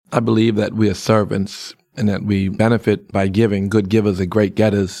I believe that we are servants and that we benefit by giving. Good givers are great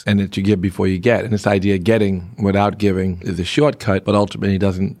getters, and that you give before you get. And this idea of getting without giving is a shortcut, but ultimately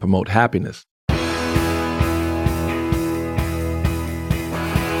doesn't promote happiness.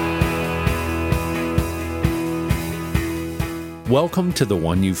 Welcome to The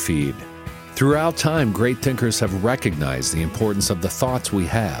One You Feed. Throughout time, great thinkers have recognized the importance of the thoughts we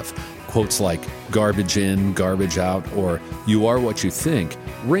have. Quotes like garbage in, garbage out, or you are what you think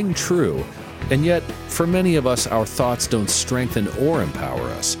ring true. And yet, for many of us, our thoughts don't strengthen or empower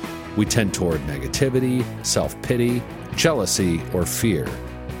us. We tend toward negativity, self-pity, jealousy, or fear.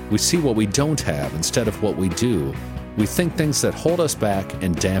 We see what we don't have instead of what we do. We think things that hold us back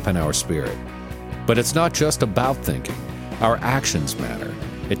and dampen our spirit. But it's not just about thinking. Our actions matter.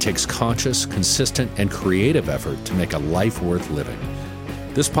 It takes conscious, consistent, and creative effort to make a life worth living.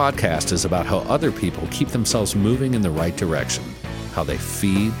 This podcast is about how other people keep themselves moving in the right direction, how they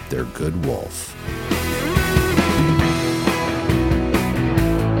feed their good wolf.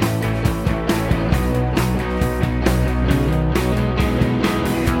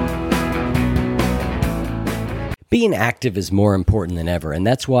 Being active is more important than ever, and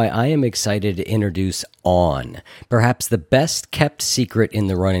that's why I am excited to introduce On, perhaps the best kept secret in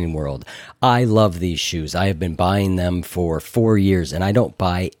the running world. I love these shoes. I have been buying them for 4 years, and I don't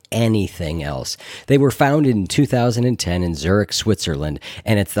buy anything else. They were founded in 2010 in Zurich, Switzerland,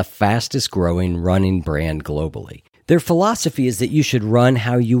 and it's the fastest growing running brand globally. Their philosophy is that you should run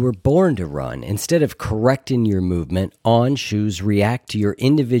how you were born to run. Instead of correcting your movement, On shoes react to your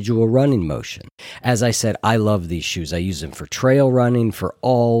individual running motion. As I said, I love these shoes. I use them for trail running, for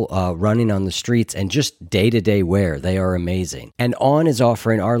all running on the streets, and just day-to-day wear. They are amazing. And On is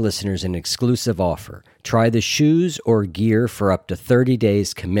offering our listeners an exclusive offer. Try the shoes or gear for up to 30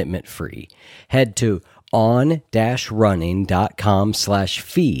 days commitment-free. Head to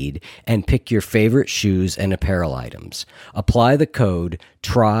on-running.com/feed and pick your favorite shoes and apparel items. Apply the code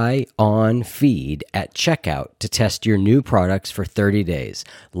TRYONFEED at checkout to test your new products for 30 days.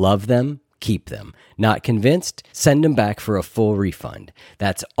 Love them, keep them. Not convinced? Send them back for a full refund.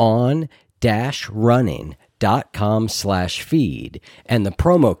 That's on-running.com/feed and the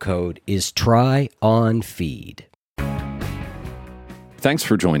promo code is TRYONFEED. Thanks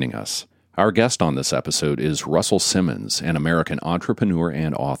for joining us. Our guest on this episode is Russell Simmons, an American entrepreneur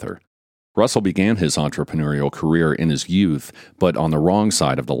and author. Russell began his entrepreneurial career in his youth, but on the wrong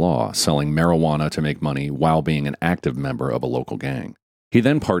side of the law, selling marijuana to make money while being an active member of a local gang. He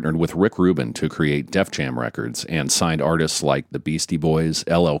then partnered with Rick Rubin to create Def Jam Records and signed artists like the Beastie Boys,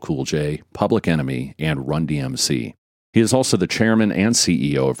 LL Cool J, Public Enemy, and Run DMC. He is also the chairman and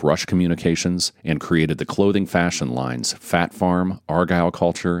CEO of Rush Communications and created the clothing fashion lines Fat Farm, Argyle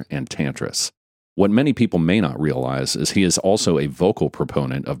Culture, and Tantris. What many people may not realize is he is also a vocal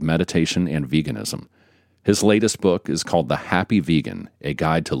proponent of meditation and veganism. His latest book is called The Happy Vegan, a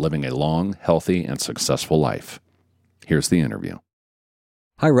guide to living a long, healthy, and successful life. Here's the interview.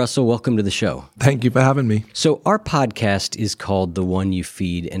 Hi, Russell. Welcome to the show. Thank you for having me. So our podcast is called The One You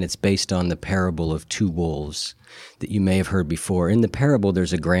Feed, and it's based on the parable of two wolves that you may have heard before. In the parable,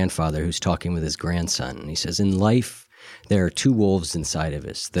 there's a grandfather who's talking with his grandson, and he says, in life, there are two wolves inside of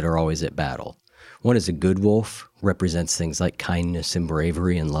us that are always at battle. One is a good wolf, represents things like kindness and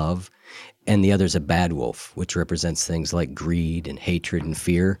bravery and love, and the other is a bad wolf, which represents things like greed and hatred and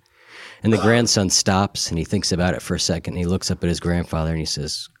fear. And the grandson stops and he thinks about it for a second. And he looks up at his grandfather and he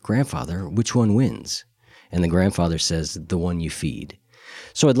says, "Grandfather, which one wins?" And the grandfather says, "The one you feed."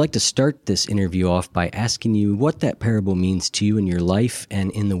 So I'd like to start this interview off by asking you what that parable means to you in your life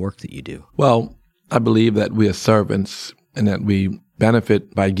and in the work that you do. Well, I believe that we are servants and that we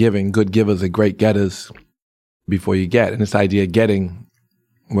benefit by giving. Good givers are great getters before you get. And this idea of getting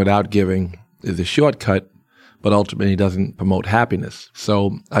without giving is a shortcut, but ultimately doesn't promote happiness.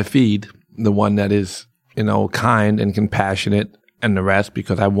 So I feed the one that is, kind and compassionate and the rest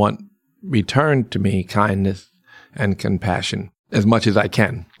because I want returned to me kindness and compassion as much as I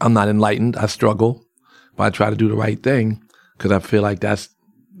can. I'm not enlightened. I struggle, but I try to do the right thing because I feel like that's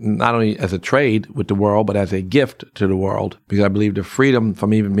not only as a trade with the world, but as a gift to the world, because I believe the freedom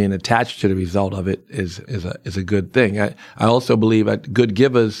from even being attached to the result of it is a good thing. I also believe that good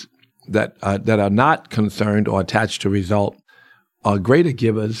givers that are not concerned or attached to result are greater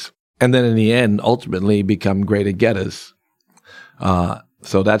givers, and then in the end, ultimately become greater getters.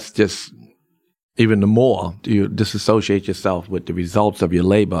 So that's just even the more you disassociate yourself with the results of your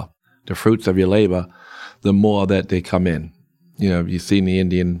labor, the fruits of your labor, the more that they come in. You've seen the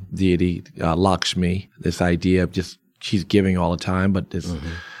Indian deity Lakshmi, this idea of just she's giving all the time, but there's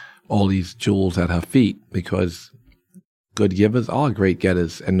all these jewels at her feet because Good givers are great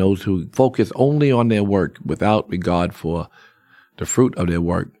getters, and those who focus only on their work without regard for the fruit of their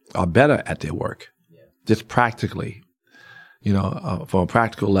work are better at their work. Just practically, from a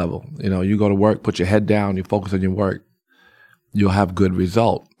practical level. You go to work, put your head down, you focus on your work, you'll have good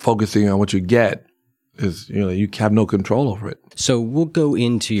result. Focusing on what you get is, you have no control over it. So we'll go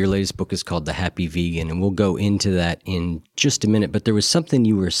into, your latest book is called The Happy Vegan, and we'll go into that in just a minute. But there was something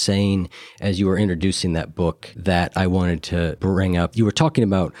you were saying as you were introducing that book that I wanted to bring up. You were talking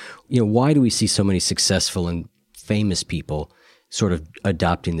about, why do we see so many successful and famous people sort of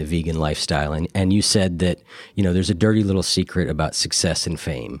adopting the vegan lifestyle? And you said that, there's a dirty little secret about success and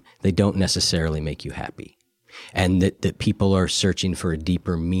fame. They don't necessarily make you happy. And that people are searching for a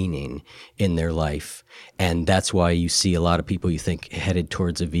deeper meaning in their life. And that's why you see a lot of people, you think, headed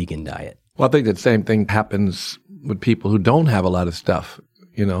towards a vegan diet. Well, I think the same thing happens with people who don't have a lot of stuff.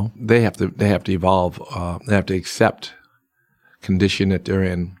 They have to evolve. They have to accept condition that they're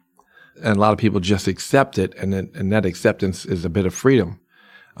in. And a lot of people just accept it, and that acceptance is a bit of freedom.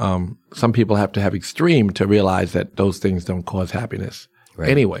 Some people have to have extreme to realize that those things don't cause happiness. Right.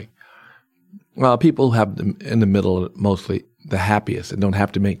 Anyway. Well, people have in the middle mostly the happiest and don't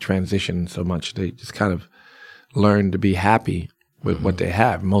have to make transition so much. They just kind of learn to be happy with what they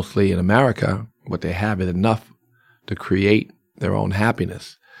have. Mostly in America, what they have is enough to create their own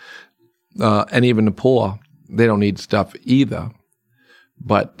happiness. And even the poor, they don't need stuff either,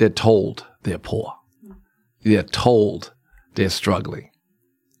 but they're told they're poor. They're told they're struggling.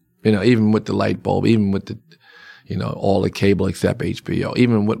 Even with the light bulb, even with the all the cable except HBO,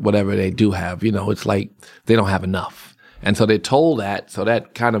 even with whatever they do have, it's like they don't have enough. And so they're told that, so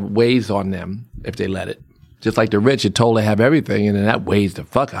that kind of weighs on them if they let it. Just like the rich are told they have everything, and then that weighs the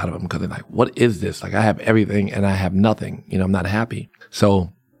fuck out of them because they're like, what is this? Like, I have everything and I have nothing. I'm not happy.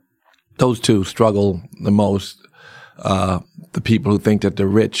 So those two struggle the most. The people who think that the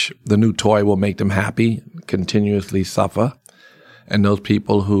rich, the new toy will make them happy, continuously suffer. And those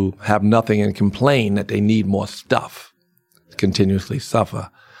people who have nothing and complain that they need more stuff continuously suffer.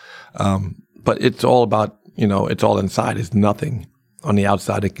 But it's all about, it's all inside. It's nothing on the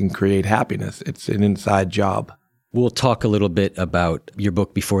outside that can create happiness. It's an inside job. We'll talk a little bit about your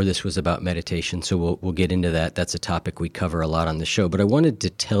book. Before this was about meditation, so we'll get into that. That's a topic we cover a lot on the show. But I wanted to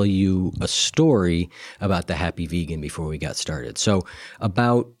tell you a story about The Happy Vegan before we got started. So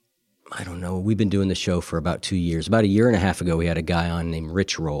we've been doing the show for about 2 years. About a year and a half ago, we had a guy on named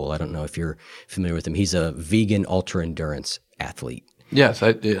Rich Roll. I don't know if you're familiar with him. He's a vegan ultra-endurance athlete. Yes,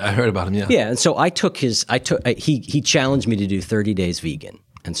 I heard about him, yeah. Yeah, and so he challenged me to do 30 days vegan.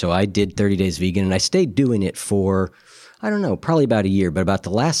 And so I did 30 days vegan, and I stayed doing it for, probably about a year. But about the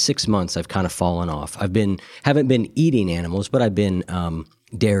last 6 months, I've kind of fallen off. Haven't been eating animals, but I've been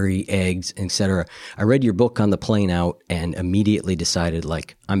dairy, eggs, etc. I read your book on the plane out and immediately decided,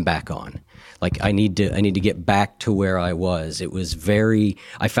 I'm back on. I need to get back to where I was. It was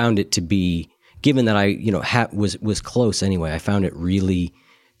I found it to be, given that I, was close anyway, I found it really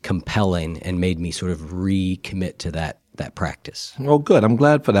compelling and made me sort of recommit to that practice. Oh, good. I'm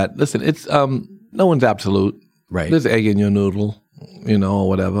glad for that. Listen, it's, no one's absolute. Right. There's egg in your noodle, or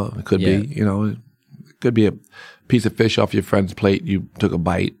whatever. It could be, it could be a piece of fish off your friend's plate. You took a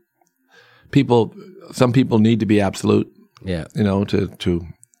bite. Some people need to be absolute. Yeah. To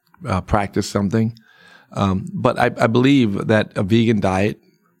practice something. But I believe that a vegan diet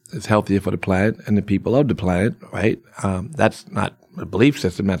is healthier for the planet and the people of the planet. Right. That's not a belief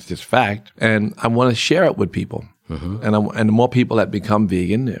system. That's just fact. And I want to share it with people. Mm-hmm. And the more people that become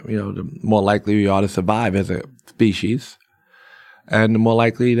vegan, the more likely we are to survive as a species. And the more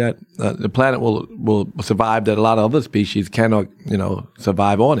likely that the planet will survive that a lot of other species cannot,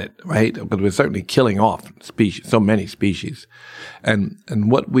 survive on it, right? But we're certainly killing off species, so many species. And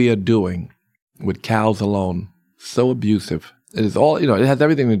what we are doing with cows alone, so abusive. It is all, it has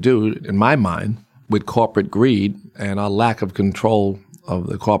everything to do, in my mind, with corporate greed and our lack of control of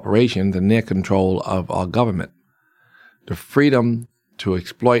the corporations and their control of our government. The freedom to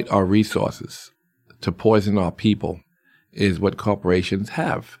exploit our resources, to poison our people, is what corporations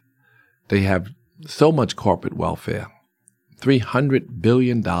have. They have so much corporate welfare, $300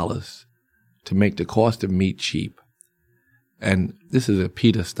 billion to make the cost of meat cheap. And this is a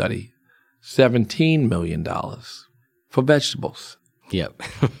PETA study, $17 million for vegetables. Yep.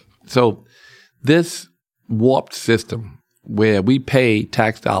 So this warped system where we pay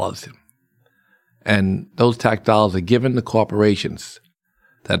tax dollars, and those tax dollars are given to corporations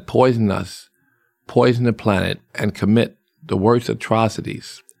that poison us, poison the planet, and commit the worst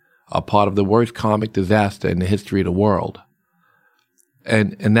atrocities, are part of the worst karmic disaster in the history of the world.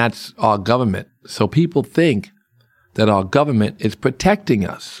 And that's our government. So people think that our government is protecting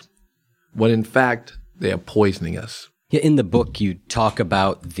us, when in fact they are poisoning us. Yeah, in the book, you talk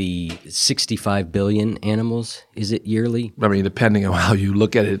about the 65 billion animals. Is it yearly? I mean, depending on how you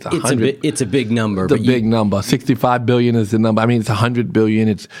look at it, It's a big number. It's a big number. 65 billion is the number. I mean, it's 100 billion.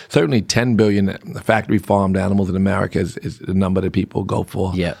 It's certainly 10 billion factory farmed animals in America is the number that people go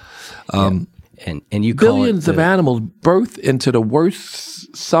for. Yeah. And you call billions of animals birth into the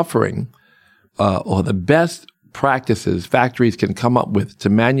worst suffering or the best practices factories can come up with to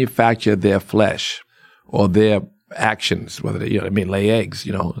manufacture their flesh or their actions, whether they, lay eggs,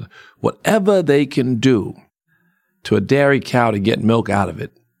 whatever they can do to a dairy cow to get milk out of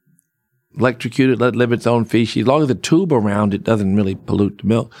it. Electrocute it, let it live its own feces. As long as the tube around it doesn't really pollute the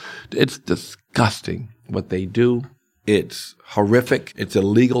milk. It's disgusting what they do. It's horrific. It's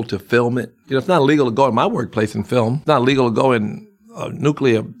illegal to film it. It's not illegal to go in my workplace and film. It's not illegal to go in a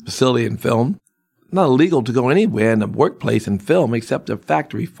nuclear facility and film. It's not illegal to go anywhere in a workplace and film except a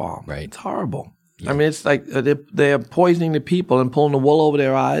factory farm. Right. It's horrible. Yeah. I mean, it's like they're poisoning the people and pulling the wool over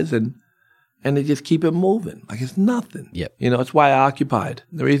their eyes, and they just keep it moving like it's nothing. Yep. It's why I occupied.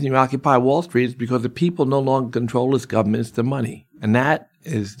 The reason you occupy Wall Street is because the people no longer control this government, it's the money. And that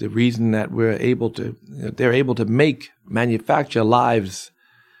is the reason that they're able to manufacture lives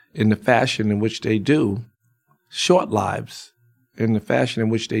in the fashion in which they do, short lives in the fashion in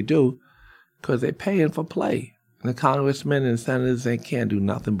which they do, because they're paying for play. And the congressmen and senators, they can't do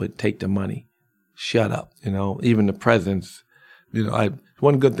nothing but take the money. Shut up. Even the presidents,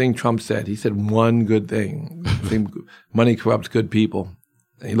 one good thing Trump said. He said one good thing. Money corrupts good people.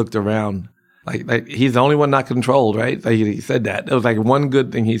 And he looked around like he's the only one not controlled, right? Like he said that. It was like one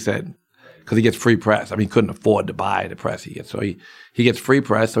good thing he said because he gets free press. I mean, he couldn't afford to buy the press he gets. So he gets free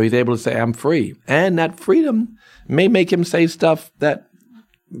press, so he's able to say, I'm free. And that freedom may make him say stuff that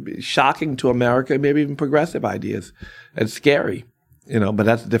shocking to America, maybe even progressive ideas. It's scary. But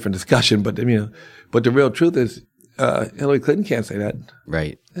that's a different discussion. But but the real truth is, Hillary Clinton can't say that.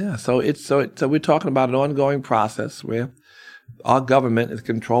 Right. Yeah. So we're talking about an ongoing process where our government is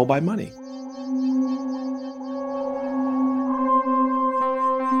controlled by money.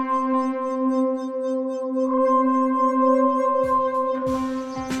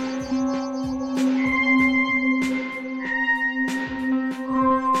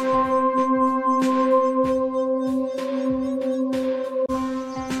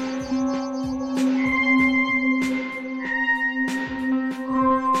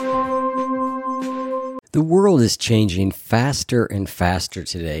 The world is changing faster and faster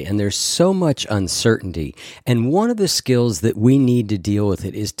today, and there's so much uncertainty. And one of the skills that we need to deal with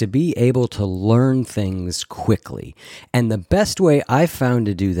it is to be able to learn things quickly. And the best way I've found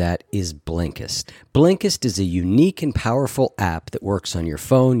to do that is Blinkist. Blinkist is a unique and powerful app that works on your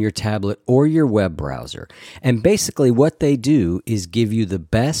phone, your tablet, or your web browser. And basically what they do is give you the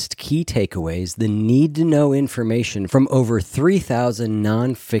best key takeaways, the need-to-know information from over 3,000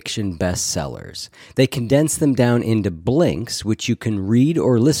 nonfiction bestsellers. They condense them down into blinks, which you can read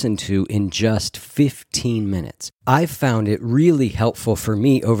or listen to in just 15 minutes. I've found it really helpful for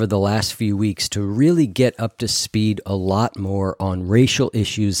me over the last few weeks to really get up to speed a lot more on racial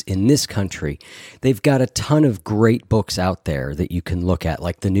issues in this country. They've got a ton of great books out there that you can look at,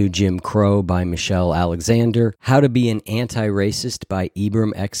 like The New Jim Crow by Michelle Alexander, How to Be an Anti-Racist by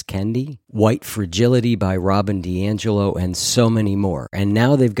Ibram X. Kendi, White Fragility by Robin DiAngelo, and so many more. And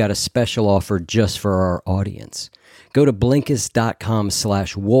now they've got a special offer just for our audience. Go to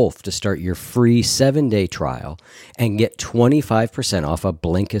Blinkist.com/wolf to start your free 7-day trial and get 25% off a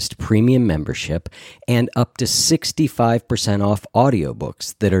Blinkist premium membership and up to 65% off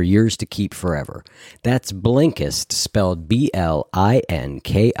audiobooks that are yours to keep forever. That's Blinkist, spelled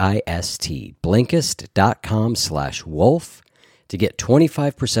Blinkist. Blinkist.com/wolf to get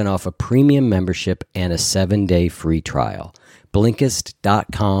 25% off a premium membership and a 7-day free trial.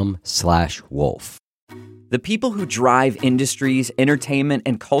 Blinkist.com/wolf. The people who drive industries, entertainment,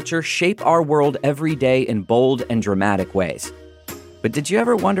 and culture shape our world every day in bold and dramatic ways. But did you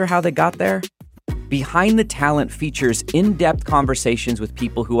ever wonder how they got there? Behind the Talent features in-depth conversations with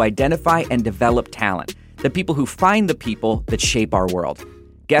people who identify and develop talent, the people who find the people that shape our world.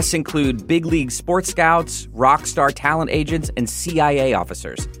 Guests include big league sports scouts, rock star talent agents, and CIA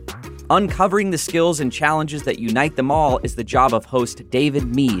officers. Uncovering the skills and challenges that unite them all is the job of host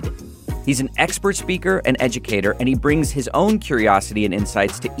David Mead. He's an expert speaker and educator, and he brings his own curiosity and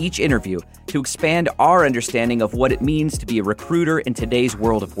insights to each interview to expand our understanding of what it means to be a recruiter in today's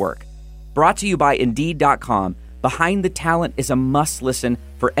world of work. Brought to you by Indeed.com, Behind the Talent is a must-listen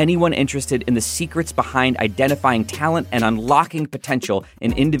for anyone interested in the secrets behind identifying talent and unlocking potential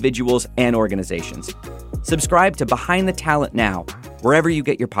in individuals and organizations. Subscribe to Behind the Talent now, wherever you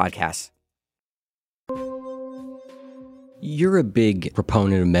get your podcasts. You're a big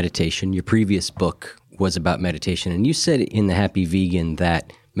proponent of meditation. Your previous book was about meditation, and you said in The Happy Vegan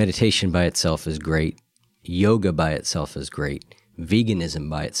that meditation by itself is great, yoga by itself is great, veganism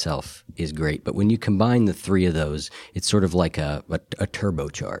by itself is great, but when you combine the three of those, it's sort of like a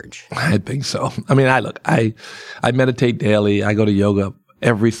turbocharge. I think so. I mean, I meditate daily. I go to yoga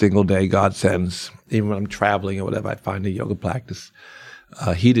every single day God sends. Even when I'm traveling or whatever, I find a yoga practice.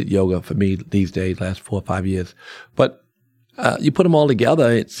 Heated yoga for me these days, last 4 or 5 years. But you put them all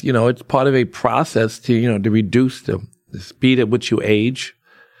together, it's part of a process to reduce the speed at which you age.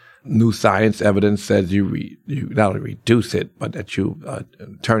 New science evidence says you not only reduce it, but that you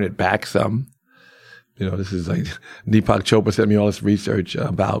turn it back some. This is like Deepak Chopra sent me all this research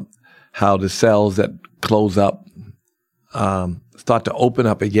about how the cells that close up start to open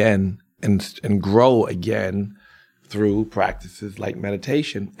up again and grow again through practices like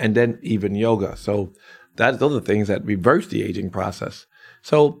meditation and then even yoga. So those are things that reverse the aging process.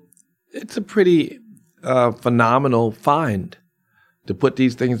 So it's a pretty phenomenal find. To put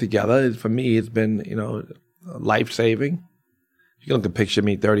these things together, for me, it's been, life-saving. You can look at a picture of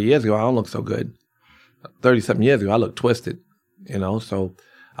me 30 years ago, I don't look so good. 30-something years ago, I look twisted, So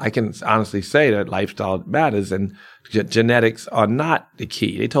I can honestly say that lifestyle matters, and genetics are not the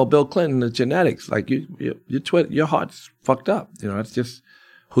key. They told Bill Clinton the genetics, like your heart's fucked up. It's just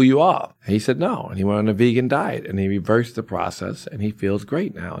who you are. And he said no, and he went on a vegan diet, and he reversed the process, and he feels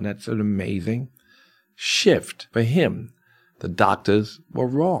great now, and that's an amazing shift for him. The doctors were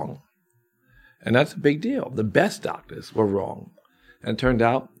wrong. And that's a big deal. The best doctors were wrong. And it turned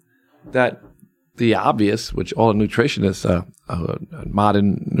out that the obvious, which all nutritionists,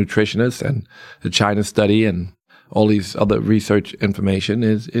 modern nutritionists and the China study and all these other research information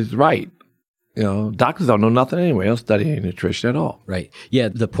is right. Doctors don't know nothing anyway. They don't study any nutrition at all. Right. Yeah,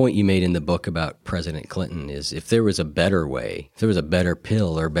 the point you made in the book about President Clinton is if there was a better way, if there was a better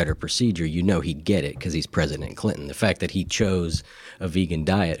pill or a better procedure, he'd get it because he's President Clinton. The fact that he chose a vegan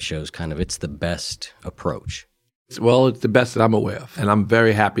diet shows kind of it's the best approach. Well, it's the best that I'm aware of, and I'm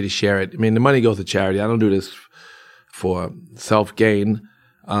very happy to share it. I mean, the money goes to charity. I don't do this for self-gain.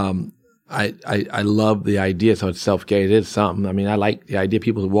 I love the idea, so it's self-gain. It is something. I mean, I like the idea of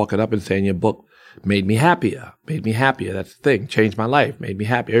people walking up and saying, your book made me happier. That's the thing. Changed my life. Made me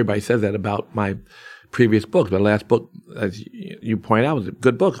happy. Everybody says that about my previous books. My last book, as you point out, was a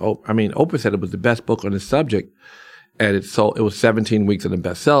good book. Oprah said it was the best book on the subject. And it was 17 weeks on the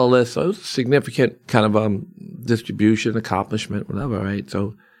bestseller list. So it was a significant kind of distribution, accomplishment, whatever, right?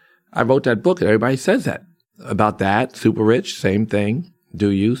 So I wrote that book, and everybody says that. About that, Super Rich, same thing. Do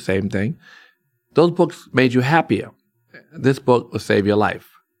You, same thing. Those books made you happier. This book will save your life.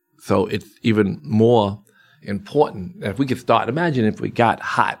 So it's even more important. If we could start, imagine if we got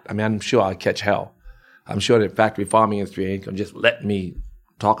hot. I'm sure I'd catch hell. I'm sure the factory farming industry ain't going to just let me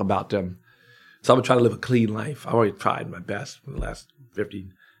talk about them. So I'm trying to live a clean life. I've already tried my best for the last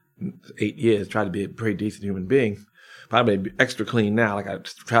 58 years, tried to be a pretty decent human being. Probably be extra clean now, like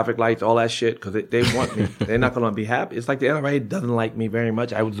traffic lights, all that shit, because they want me. They're not going to be happy. It's like the NRA doesn't like me very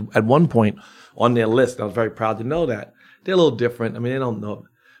much. I was at one point on their list. I was very proud to know that. They're a little different. They don't know.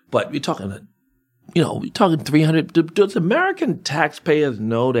 But we're talking, we're talking 300. Does American taxpayers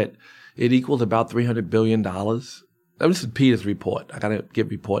know that it equals about $300 billion? This is Peter's report. I got to get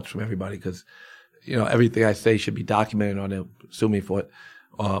reports from everybody because, everything I say should be documented or they'll sue me for it.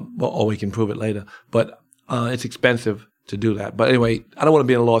 Or we can prove it later. But it's expensive to do that. But anyway, I don't want to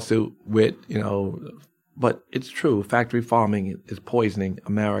be in a lawsuit with, but it's true. Factory farming is poisoning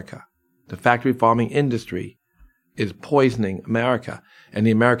America. The factory farming industry is poisoning America. And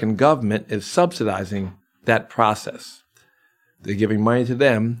the American government is subsidizing that process. They're giving money to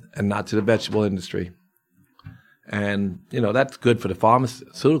them and not to the vegetable industry. And, that's good for the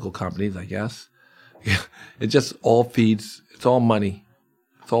pharmaceutical companies, I guess. It just all feeds, it's all money.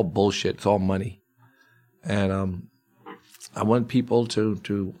 It's all bullshit. It's all money. And I want people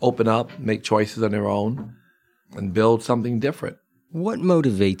to open up, make choices on their own, and build something different. What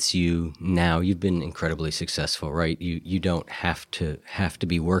motivates you now? You've been incredibly successful, right? You don't have to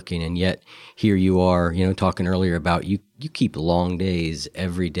be working, and yet here you are. Talking earlier about you keep long days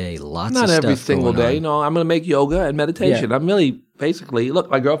every day. Lots Not of stuff every single day. on. No, I'm going to make yoga and meditation. Yeah. I'm really basically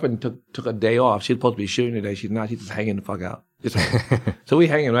look. My girlfriend took a day off. She's supposed to be shooting today. She's not. She's just hanging the fuck out. So we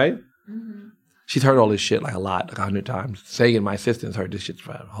hanging, right? Mm-hmm. She's heard all this shit like 100 times. Sagan, my assistant's heard this shit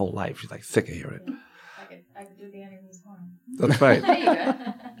for her whole life. She's like sick of hearing it. I could do the interviews for him. That's right. There you go.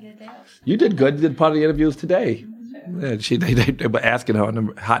 Get a day off. You did good. You did part of the interviews today. Yeah, they were asking her on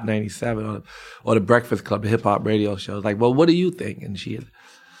the Hot 97 or the Breakfast Club, the hip hop radio show. Like, well, what do you think? And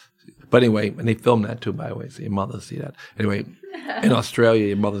but anyway, and they filmed that too, by the way, so your mother see that. Anyway, in Australia,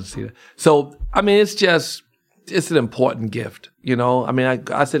 your mother see that. So, I mean, it's an important gift, you know? I mean,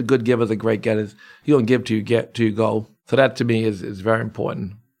 I said good givers are great getters. You don't give till you go. So that to me is very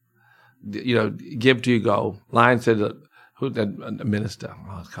important. You know, give till you go. Lion said, a minister,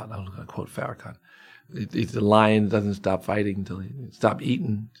 I was going to quote Farrakhan. The lion doesn't stop fighting until he stop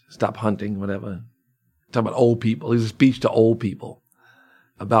eating, stop hunting, whatever. Talking about old people. He's a speech to old people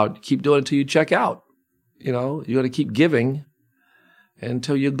about keep doing it until you check out. You know, you got to keep giving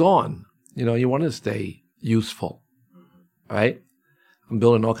until you're gone. You know, you want to stay useful, right? I'm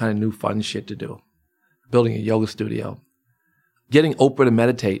building all kind of new fun shit to do. Building a yoga studio. Getting Oprah to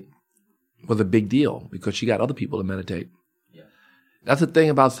meditate was a big deal because she got other people to meditate. That's the thing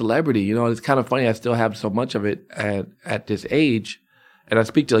about celebrity. You know, it's kind of funny. I still have so much of it at this age. And I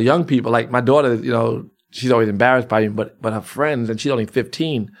speak to young people, like my daughter, you know, she's always embarrassed by me, but her friends, and she's only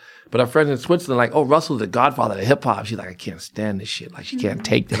 15, but her friends in Switzerland, like, oh, Russell's the godfather of hip hop. She's like, I can't stand this shit. Like, she can't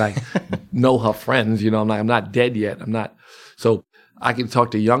take that I know her friends. You know, I'm like, I'm not dead yet. I'm not. So I can talk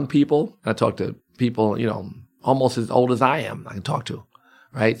to young people. I talk to people, you know, almost as old as I am. I can talk to,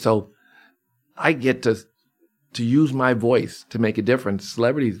 right? So I get to use my voice to make a difference.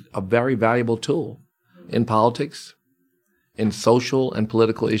 Celebrity is a very valuable tool in politics, in social and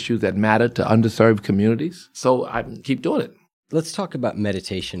political issues that matter to underserved communities. So I keep doing it. Let's talk about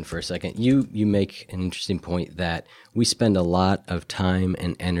meditation for a second. You make an interesting point that we spend a lot of time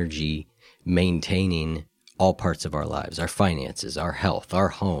and energy maintaining all parts of our lives, our finances, our health, our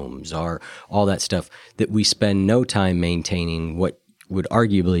homes, all that stuff, that we spend no time maintaining what would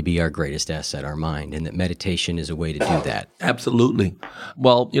arguably be our greatest asset, our mind, and that meditation is a way to do that. Absolutely.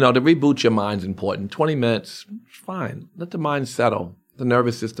 Well, you know, to reboot your mind's important. 20 minutes, fine. Let the mind settle. The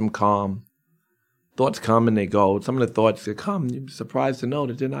nervous system calm. Thoughts come and they go. Some of the thoughts that come, you're surprised to know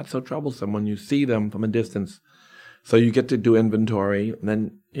that they're not so troublesome when you see them from a distance. So you get to do inventory, and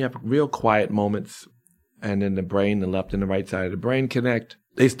then you have real quiet moments, and then the brain, the left and the right side of the brain connect.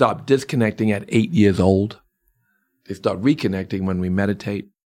 They stop disconnecting at 8 years old. They start reconnecting when we meditate.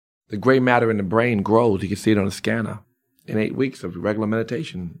 The gray matter in the brain grows. You can see it on a scanner. In 8 weeks of regular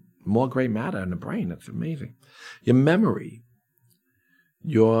meditation, more gray matter in the brain. That's amazing. Your memory,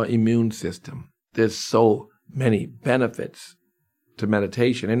 your immune system. There's so many benefits to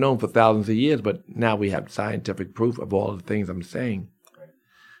meditation. They're known for thousands of years, but now we have scientific proof of all the things I'm saying.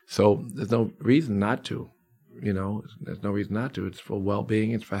 So there's no reason not to. You know, there's no reason not to. It's for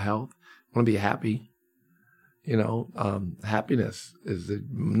well-being. It's for health. I want to be happy. You know, happiness is the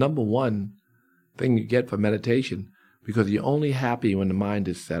number one thing you get for meditation because you're only happy when the mind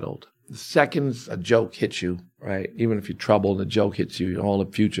is settled. The seconds a joke hits you, right? Even if you're troubled and a joke hits you, all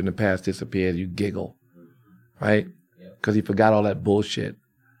the future and the past disappears, you giggle, right? Because you forgot all that bullshit.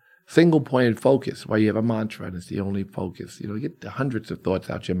 Single-pointed focus, where you have a mantra and it's the only focus. You know, you get hundreds of thoughts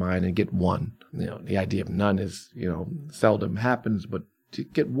out your mind and get one. You know, the idea of none is, you know, seldom happens, but to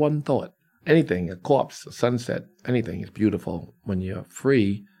get one thought. Anything, a corpse, a sunset, anything is beautiful when you're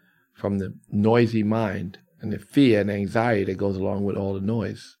free from the noisy mind and the fear and anxiety that goes along with all the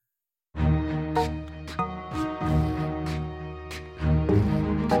noise.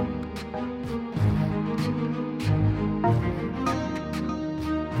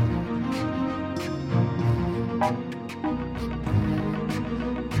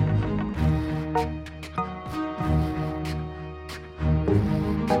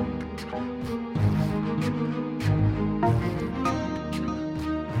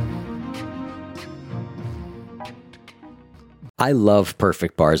 I love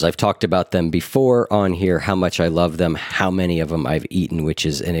Perfect Bars. I've talked about them before on here, how much I love them, how many of them I've eaten, which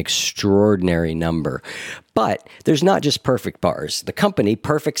is an extraordinary number. But there's not just Perfect Bars. The company,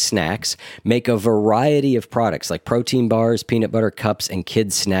 Perfect Snacks, make a variety of products like protein bars, peanut butter cups, and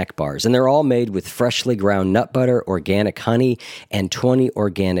kids snack bars. And they're all made with freshly ground nut butter, organic honey, and 20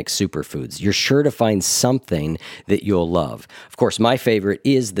 organic superfoods. You're sure to find something that you'll love. Of course, my favorite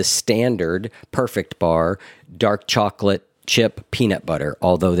is the standard Perfect Bar, dark chocolate, chip peanut butter,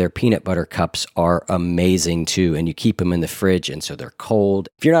 although their peanut butter cups are amazing too, and you keep them in the fridge, and so they're cold.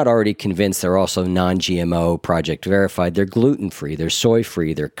 If you're not already convinced, they're also non-GMO, Project Verified. They're gluten-free, they're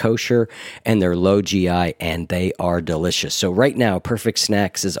soy-free, they're kosher, and they're low GI, and they are delicious. So right now, Perfect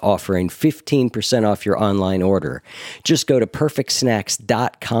Snacks is offering 15% off your online order. Just go to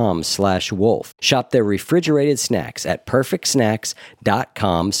perfectsnacks.com/wolf. Shop their refrigerated snacks at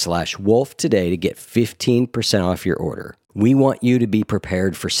perfectsnacks.com/wolf today to get 15% off your order. We want you to be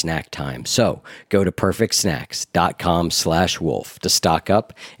prepared for snack time. So go to perfectsnacks.com/wolf to stock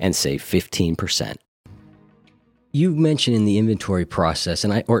up and save 15%. You mentioned in the inventory process,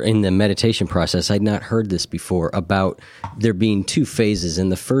 or in the meditation process, I'd not heard this before, about there being two phases.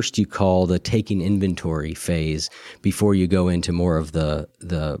 And the first you call the taking inventory phase before you go into more of the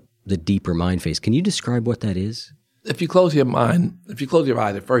deeper mind phase. Can you describe what that is? If you close your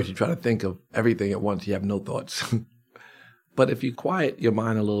eyes at first, you try to think of everything at once. You have no thoughts. But if you quiet your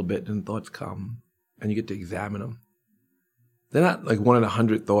mind a little bit, then thoughts come, and you get to examine them. They're not like one in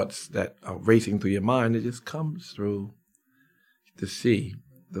 100 thoughts that are racing through your mind. It just comes through to see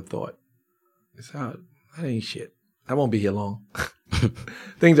the thought. It's how, that ain't shit. I won't be here long.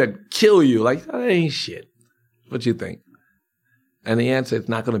 Things that kill you, like, that ain't shit. What you think? And the answer is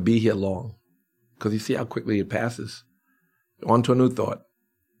not going to be here long, because you see how quickly it passes. On to a new thought.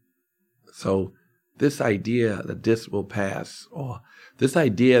 So this idea that this will pass, or this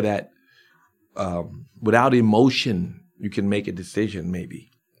idea that without emotion you can make a decision, maybe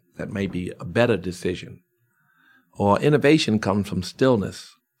that may be a better decision, or innovation comes from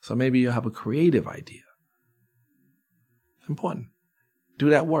stillness. So maybe you have a creative idea. It's important. Do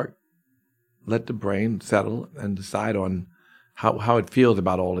that work. Let the brain settle and decide on how it feels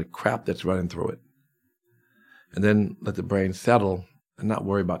about all the crap that's running through it, and then let the brain settle and not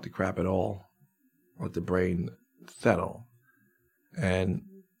worry about the crap at all. Let the brain settle, and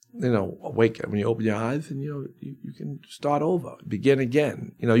awake when you open your eyes, and you can start over, begin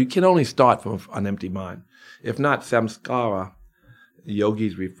again. You can only start from an empty mind. If not, samskara, the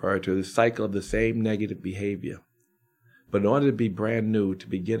yogis refer to the cycle of the same negative behavior. But in order to be brand new, to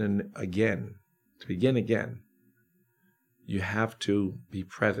begin again, you have to be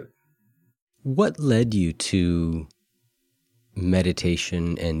present. What led you to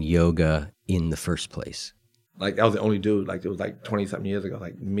meditation and yoga in the first place? Like, I was the only dude. Like, it was like 20-something years ago.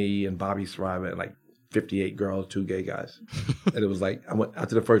 Like, me and Bobby Shriver and like 58 girls, 2 gay guys. And it was like, I went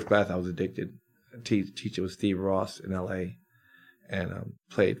after the first class, I was addicted. The teacher was Steve Ross in L.A. and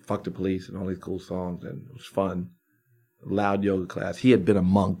played Fuck the Police and all these cool songs, and it was fun. Loud yoga class. He had been a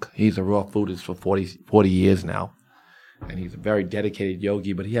monk. He's a raw foodist for 40 years now. And he's a very dedicated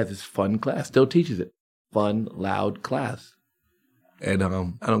yogi, but he has this fun class, still teaches it. Fun, loud class. And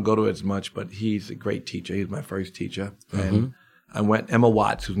I don't go to it as much, but he's a great teacher. He was my first teacher. And I went, Emma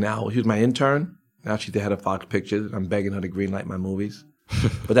Watts, she was my intern. Now she's the head of Fox Pictures, and I'm begging her to greenlight my movies.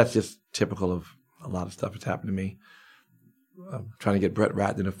 But that's just typical of a lot of stuff that's happened to me. I'm trying to get Brett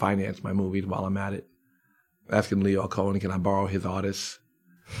Ratner to finance my movies while I'm at it. Asking Leo Cohen, can I borrow his artists?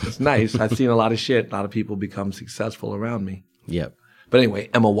 It's nice. I've seen a lot of shit. A lot of people become successful around me. Yep. But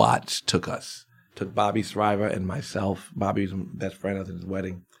anyway, Emma Watts took Bobby Shriver and myself. Bobby was my best friend at his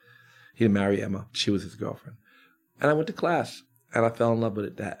wedding. He didn't marry Emma. She was his girlfriend. And I went to class, and I fell in love with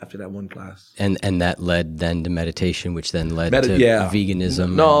it after that one class. And that led then to meditation, which then led to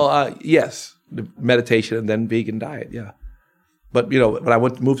veganism. Yes, the meditation and then vegan diet, yeah. But, when I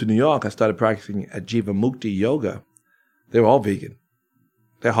moved to New York, I started practicing at Jiva Mukti Yoga. They were all vegan.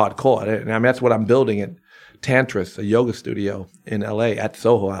 They're hardcore. That's what I'm building at Tantris, a yoga studio in L.A. at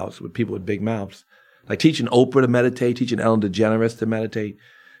Soho House with people with big mouths. Like teaching Oprah to meditate, teaching Ellen DeGeneres to meditate,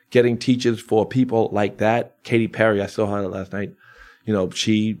 getting teachers for people like that. Katy Perry, I saw her last night.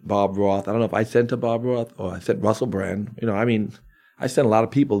 Bob Roth. I don't know if I sent to Bob Roth or I sent Russell Brand. I sent a lot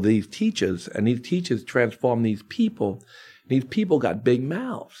of people, these teachers, and these teachers transform these people. These people got big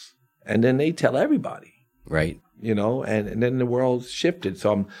mouths, and then they tell everybody. Right. And then the world shifted.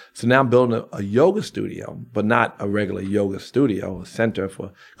 So now I'm building a yoga studio, but not a regular yoga studio, a center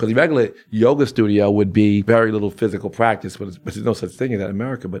because the regular yoga studio would be very little physical practice, but there's no such thing as that in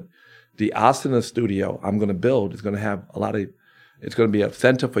America. But the asana studio I'm going to build is going to have it's going to be a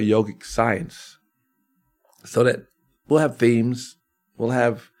center for yogic science, so that we'll have themes, we'll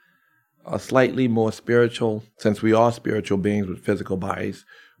have a slightly more spiritual, since we are spiritual beings with physical bodies,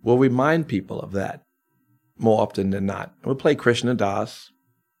 we'll remind people of that more often than not. We'll play Krishna Das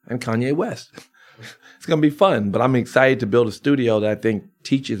and Kanye West. It's going to be fun, but I'm excited to build a studio that I think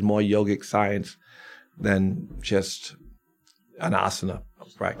teaches more yogic science than just an asana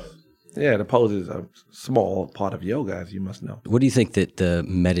practice. Yeah, the pose is a small part of yoga, as you must know. What do you think that the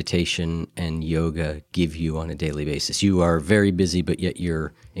meditation and yoga give you on a daily basis? You are very busy, but yet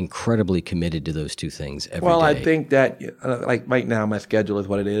you're incredibly committed to those two things every day. Well, I think that, like right now, my schedule is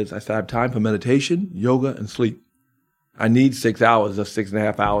what it is. I still have time for meditation, yoga, and sleep. I need 6 hours or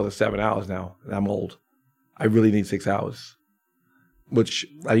 6.5 hours or 7 hours now. I'm old. I really need 6 hours, which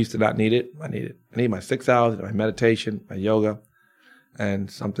I used to not need it. I need it. I need my 6 hours, my meditation, my yoga,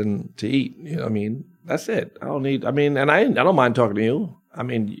 and something to eat. You know what I mean? That's it. I don't need, and I don't mind talking to you. I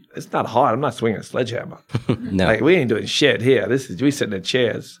mean, it's not hard. I'm not swinging a sledgehammer. No. Like, we ain't doing shit here. We sitting in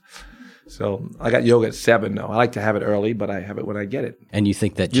chairs. So I got yoga at 7 though. I like to have it early, but I have it when I get it. And you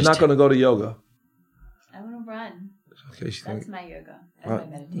think that You're not going to go to yoga? I want to run. Okay, That's my yoga. That's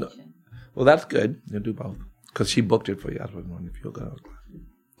my meditation. Well, that's good. You'll do both. Because she booked it for you. I was wondering if you'll go.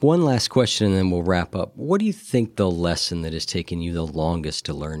 One last question, and then we'll wrap up. What do you think the lesson that has taken you the longest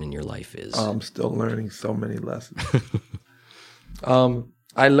to learn in your life is? I'm still learning so many lessons. I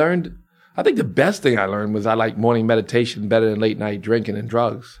think the best thing I learned was I like morning meditation better than late night drinking and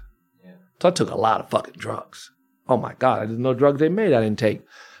drugs. Yeah. So I took a lot of fucking drugs. Oh my God, I didn't know drugs they made I didn't take.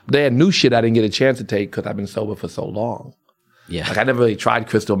 They had new shit I didn't get a chance to take because I've been sober for so long. Yeah. Like I never really tried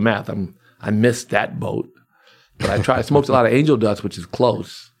crystal meth. I missed that boat. But I smoked a lot of angel dust, which is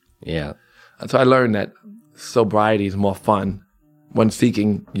close. Yeah. And so I learned that sobriety is more fun when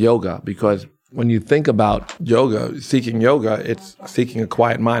seeking yoga, because when you think about seeking yoga, it's seeking a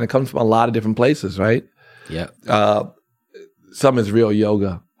quiet mind. It comes from a lot of different places, right? Yeah. Some is real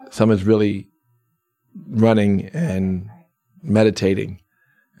yoga. Some is really running and meditating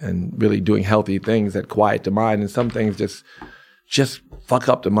and really doing healthy things that quiet the mind. And some things just fuck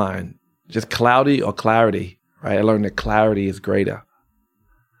up the mind. Just cloudy or clarity, right? I learned that clarity is greater.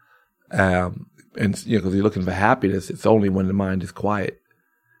 And because you're looking for happiness, it's only when the mind is quiet.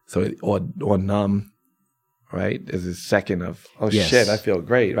 So or numb, right? There's a second of, yes. Shit, I feel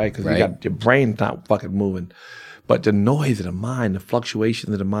great, right? Because you got your brain not fucking moving. But the noise of the mind, the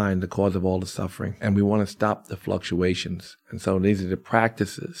fluctuations of the mind, the cause of all the suffering. And we want to stop the fluctuations. And so these are the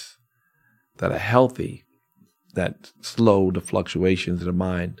practices that are healthy, that slow the fluctuations of the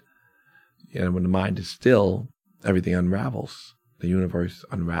mind. And when the mind is still, everything unravels. The universe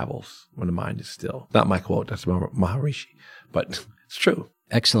unravels when the mind is still. Not my quote, that's Maharishi, but it's true.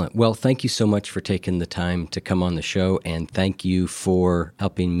 Excellent. Well, thank you so much for taking the time to come on the show, and thank you for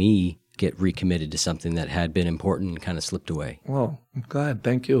helping me get recommitted to something that had been important and kind of slipped away. Well, I'm glad.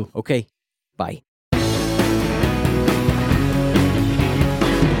 Thank you. Okay. Bye.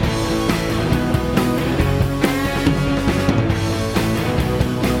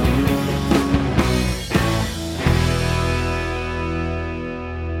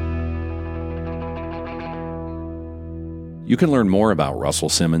 You can learn more about Russell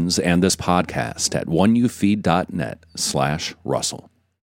Simmons and this podcast at oneyoufeed.net/Russell.